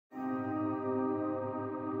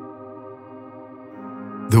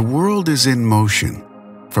The world is in motion,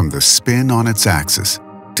 from the spin on its axis,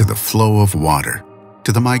 to the flow of water,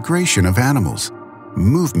 to the migration of animals.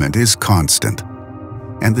 Movement is constant.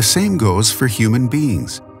 And the same goes for human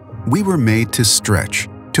beings. We were made to stretch,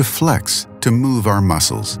 to flex, to move our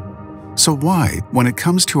muscles. So why, when it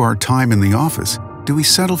comes to our time in the office, do we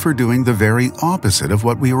settle for doing the very opposite of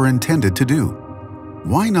what we were intended to do?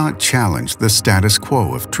 Why not challenge the status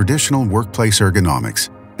quo of traditional workplace ergonomics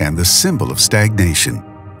and the symbol of stagnation,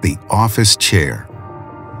 the office chair?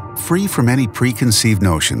 Free from any preconceived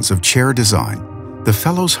notions of chair design, the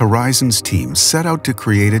Fellows Horizons team set out to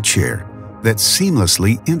create a chair that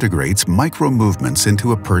seamlessly integrates micro-movements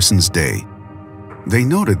into a person's day. They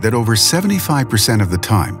noted that over 75% of the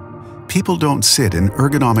time, people don't sit in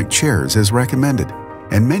ergonomic chairs as recommended,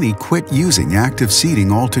 and many quit using active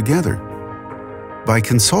seating altogether. By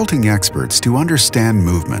consulting experts to understand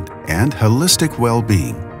movement and holistic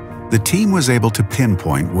well-being, the team was able to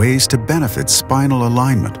pinpoint ways to benefit spinal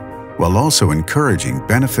alignment while also encouraging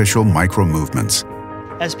beneficial micro-movements.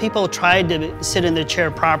 As people tried to sit in their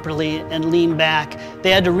chair properly and lean back,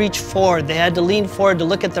 they had to reach forward. They had to lean forward to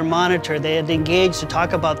look at their monitor. They had to engage to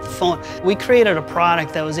talk about the phone. We created a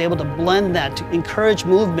product that was able to blend that, to encourage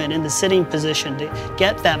movement in the sitting position, to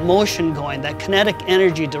get that motion going, that kinetic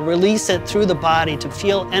energy, to release it through the body, to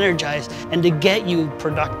feel energized, and to get you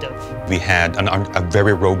productive. We had a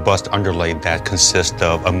very robust underlay that consists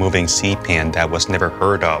of a moving seat pan that was never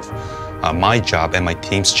heard of. My job and my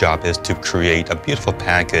team's job is to create a beautiful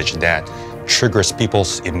package that triggers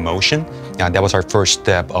people's emotion. That was our first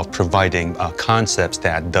step of providing concepts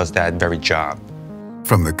that does that very job.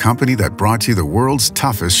 From the company that brought you the world's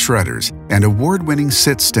toughest shredders and award-winning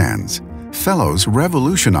sit stands, Fellows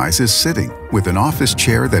revolutionizes sitting with an office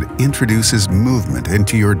chair that introduces movement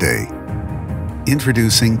into your day.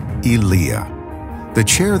 Introducing Elea, the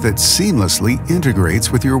chair that seamlessly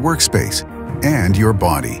integrates with your workspace and your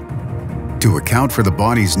body. To account for the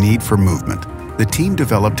body's need for movement, the team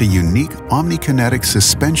developed a unique omnikinetic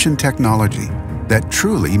suspension technology that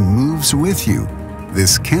truly moves with you.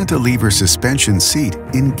 This cantilever suspension seat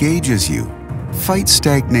engages you, fights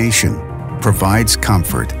stagnation, provides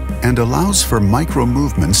comfort, and allows for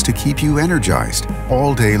micro-movements to keep you energized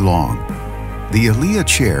all day long. The Elea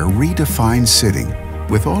chair redefines sitting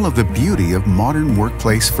with all of the beauty of modern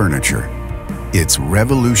workplace furniture. It's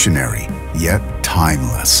revolutionary, yet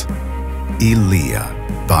timeless.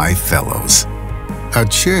 Elea by Fellows. A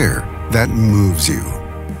chair that moves you.